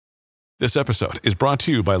This episode is brought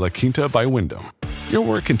to you by La Quinta by Wyndham. Your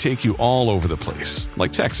work can take you all over the place,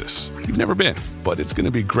 like Texas. You've never been, but it's going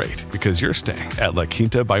to be great because you're staying at La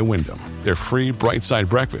Quinta by Wyndham. Their free Bright Side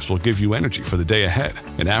breakfast will give you energy for the day ahead.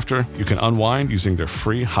 And after, you can unwind using their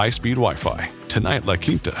free high-speed Wi-Fi. Tonight, La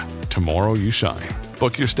Quinta. Tomorrow, you shine.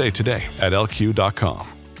 Book your stay today at lq.com.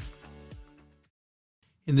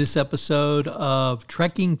 In this episode of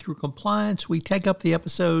Trekking Through Compliance, we take up the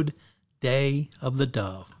episode Day of the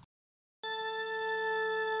Dove.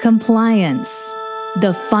 Compliance,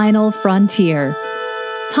 the final frontier.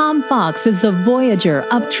 Tom Fox is the voyager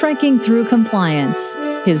of Trekking Through Compliance.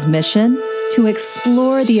 His mission? To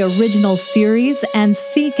explore the original series and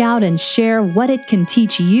seek out and share what it can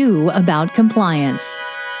teach you about compliance.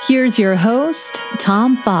 Here's your host,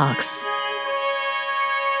 Tom Fox.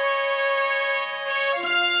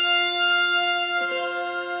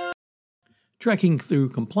 Trekking Through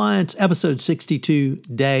Compliance, Episode 62,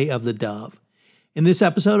 Day of the Dove. In this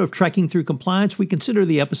episode of Trekking Through Compliance, we consider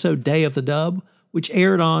the episode Day of the Dove, which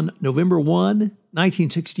aired on November 1,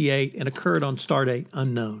 1968, and occurred on stardate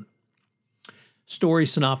unknown. Story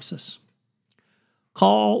synopsis.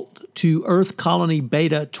 Called to Earth Colony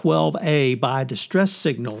Beta 12A by a distress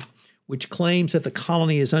signal, which claims that the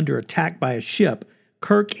colony is under attack by a ship,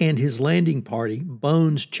 Kirk and his landing party,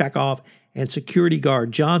 Bones, Chekhov, and security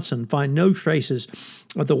guard Johnson, find no traces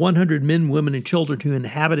of the 100 men, women, and children who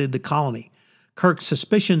inhabited the colony. Kirk's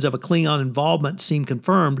suspicions of a Klingon involvement seem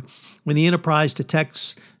confirmed when the Enterprise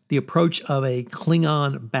detects the approach of a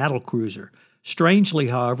Klingon battlecruiser. Strangely,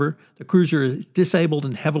 however, the cruiser is disabled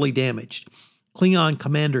and heavily damaged. Klingon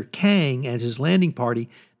Commander Kang and his landing party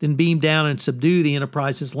then beam down and subdue the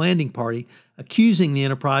Enterprise's landing party, accusing the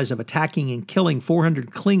Enterprise of attacking and killing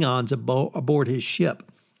 400 Klingons aboard his ship.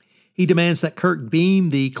 He demands that Kirk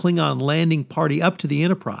beam the Klingon landing party up to the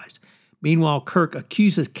Enterprise. Meanwhile, Kirk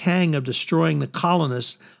accuses Kang of destroying the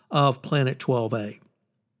colonists of Planet 12A.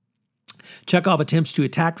 Chekhov attempts to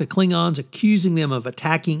attack the Klingons, accusing them of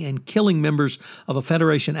attacking and killing members of a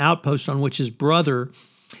Federation outpost on which his brother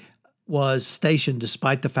was stationed,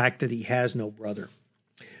 despite the fact that he has no brother.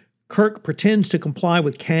 Kirk pretends to comply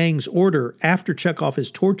with Kang's order after Chekhov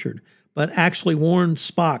is tortured, but actually warns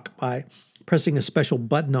Spock by pressing a special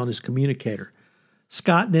button on his communicator.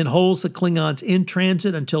 Scott then holds the Klingons in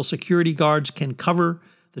transit until security guards can cover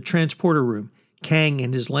the transporter room. Kang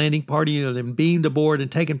and his landing party are then beamed aboard and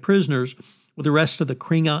taken prisoners with the rest of the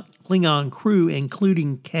Klingon crew,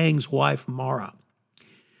 including Kang's wife, Mara,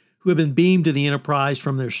 who have been beamed to the Enterprise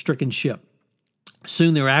from their stricken ship.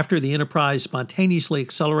 Soon thereafter, the Enterprise spontaneously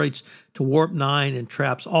accelerates to Warp 9 and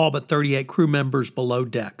traps all but 38 crew members below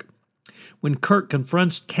deck. When Kirk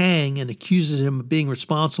confronts Kang and accuses him of being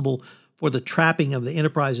responsible for the trapping of the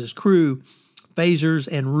Enterprise's crew, phasers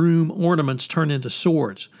and room ornaments turn into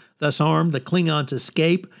swords. Thus armed, the Klingons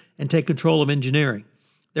escape and take control of engineering.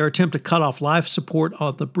 Their attempt to cut off life support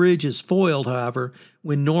on the bridge is foiled, however,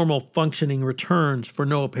 when normal functioning returns for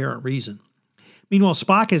no apparent reason. Meanwhile,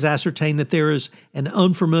 Spock has ascertained that there is an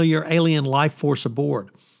unfamiliar alien life force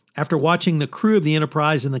aboard. After watching the crew of the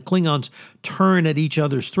Enterprise and the Klingons turn at each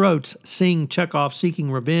other's throats, seeing Chekhov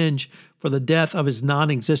seeking revenge for the death of his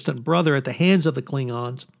non-existent brother at the hands of the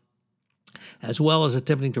Klingons, as well as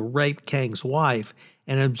attempting to rape Kang's wife,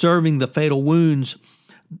 and observing the fatal wounds,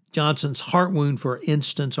 Johnson's heart wound, for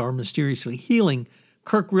instance, are mysteriously healing,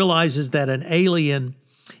 Kirk realizes that an alien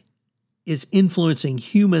is influencing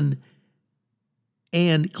human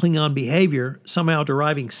and Klingon behavior, somehow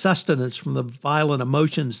deriving sustenance from the violent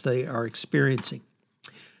emotions they are experiencing.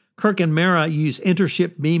 Kirk and Mara use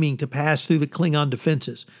intership beaming to pass through the Klingon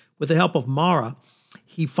defenses. With the help of Mara,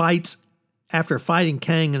 he fights after fighting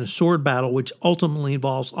Kang in a sword battle, which ultimately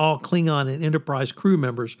involves all Klingon and Enterprise crew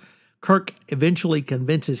members. Kirk eventually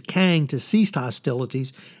convinces Kang to cease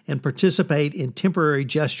hostilities and participate in temporary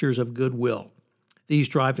gestures of goodwill. These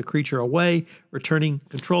drive the creature away, returning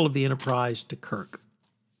control of the Enterprise to Kirk.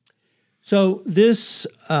 So this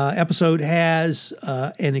episode has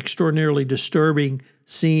an extraordinarily disturbing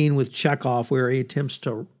scene with Chekhov where he attempts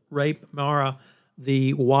to rape Mara,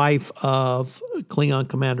 the wife of Klingon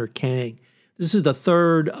Commander Kang. This is the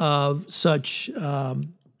third of such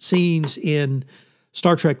scenes in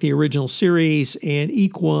Star Trek, the original series, and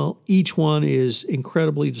each one is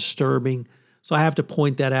incredibly disturbing. So I have to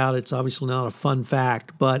point that out. It's obviously not a fun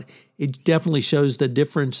fact, but it definitely shows the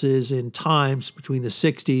differences in times between the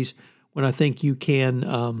 60s, when I think you can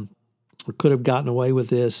or could have gotten away with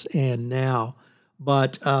this, and now.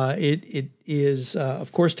 But it is,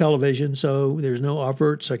 of course, television, so there's no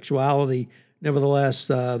overt sexuality. Nevertheless,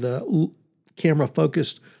 the camera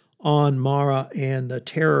focused on Mara and the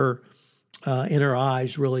terror in her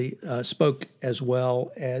eyes really spoke as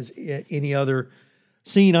well as any other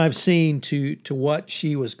scene I've seen to what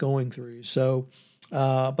she was going through. So,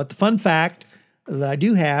 but the fun fact that I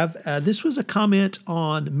do have, this was a comment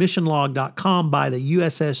on missionlog.com by the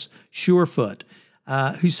USS Surefoot,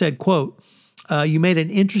 who said, quote, you made an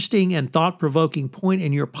interesting and thought-provoking point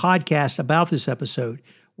in your podcast about this episode,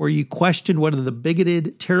 where you questioned whether the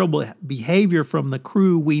bigoted, terrible behavior from the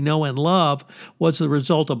crew we know and love was the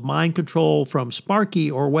result of mind control from Sparky,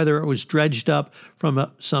 or whether it was dredged up from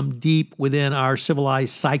some deep within our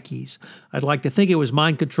civilized psyches. I'd like to think it was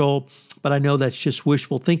mind control, but I know that's just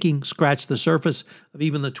wishful thinking. Scratch the surface of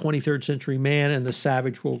even the 23rd century man, and the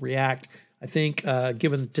savage will react. I think,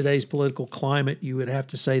 given today's political climate, you would have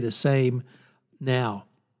to say the same now.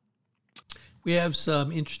 We have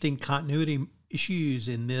some interesting continuity issues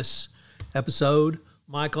in this episode.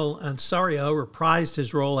 Michael Ansario reprised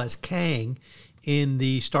his role as Kang in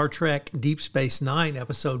the Star Trek Deep Space Nine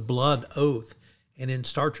episode Blood Oath, and in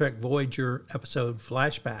Star Trek Voyager episode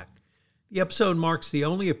Flashback. The episode marks the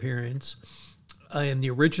only appearance in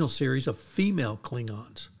the original series of female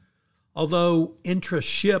Klingons. Although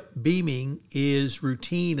intra-ship beaming is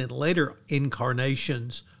routine in later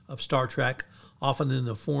incarnations of Star Trek, often in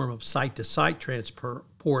the form of site-to-site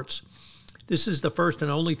transports, this is the first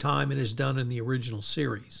and only time it is done in the original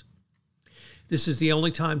series. This is the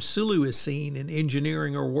only time Sulu is seen in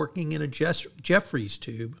engineering or working in a Jefferies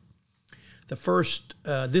tube.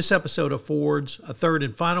 This episode affords a third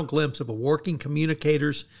and final glimpse of a working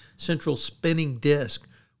communicator's central spinning disk,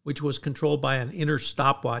 which was controlled by an inner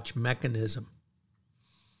stopwatch mechanism.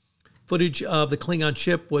 Footage of the Klingon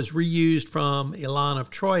ship was reused from Elan of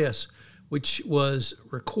Troyes, which was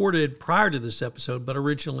recorded prior to this episode, but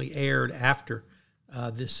originally aired after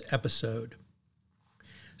this episode.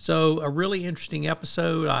 So a really interesting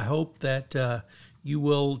episode. I hope that you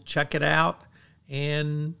will check it out.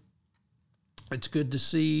 And it's good to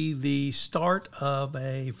see the start of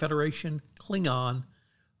a Federation Klingon,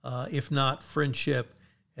 if not friendship,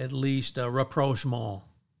 at least a rapprochement.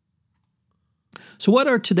 So what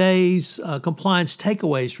are today's compliance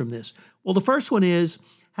takeaways from this? Well, the first one is,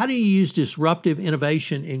 how do you use disruptive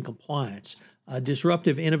innovation in compliance?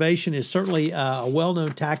 Disruptive innovation is certainly a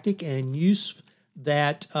well-known tactic and use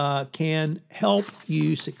that can help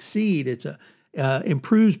you succeed. It's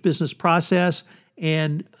improves business process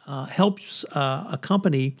and helps a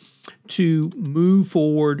company to move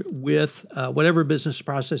forward with whatever business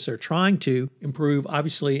process they're trying to improve,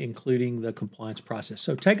 obviously including the compliance process.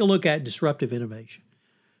 So take a look at disruptive innovation.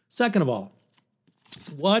 Second of all,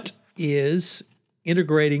 what is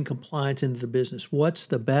integrating compliance into the business? What's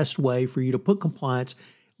the best way for you to put compliance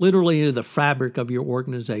literally into the fabric of your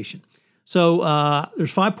organization? So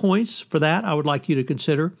there's 5 points for that I would like you to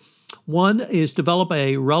consider. One is develop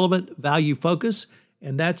a relevant value focus,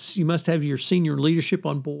 and that's you must have your senior leadership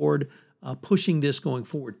on board pushing this going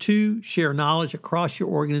forward. 2, share knowledge across your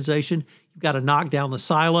organization. You've got to knock down the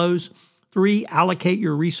silos. 3, allocate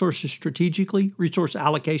your resources strategically. Resource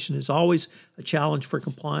allocation is always a challenge for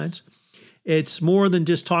compliance. It's more than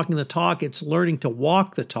just talking the talk. It's learning to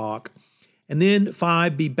walk the talk. And then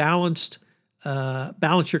 5, be balanced.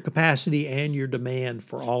 Balance your capacity and your demand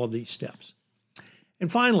for all of these steps.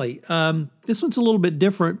 And finally, this one's a little bit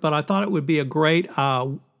different, but I thought it would be a great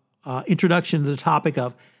introduction to the topic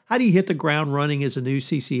of how do you hit the ground running as a new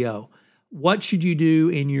CCO? What should you do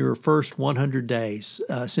in your first 100 days?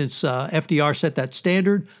 Since FDR set that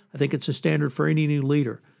standard, I think it's a standard for any new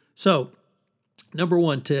leader. So, number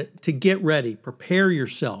one, to get ready, prepare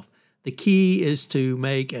yourself. The key is to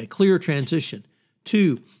make a clear transition.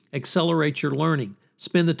 2, accelerate your learning.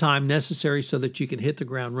 Spend the time necessary so that you can hit the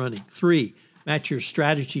ground running. 3, match your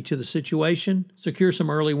strategy to the situation. Secure some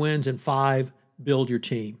early wins. And 5, build your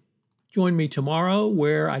team. Join me tomorrow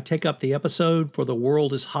where I take up the episode for The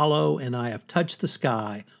World is Hollow and I Have Touched the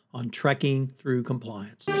Sky on Trekking Through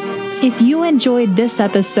Compliance. If you enjoyed this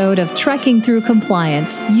episode of Trekking Through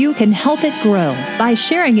Compliance, you can help it grow by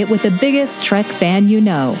sharing it with the biggest Trek fan you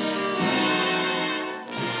know.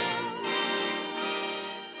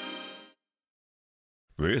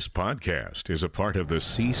 This podcast is a part of the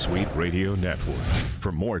C-Suite Radio Network.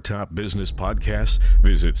 For more top business podcasts,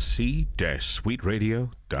 visit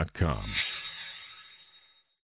c-suiteradio.com.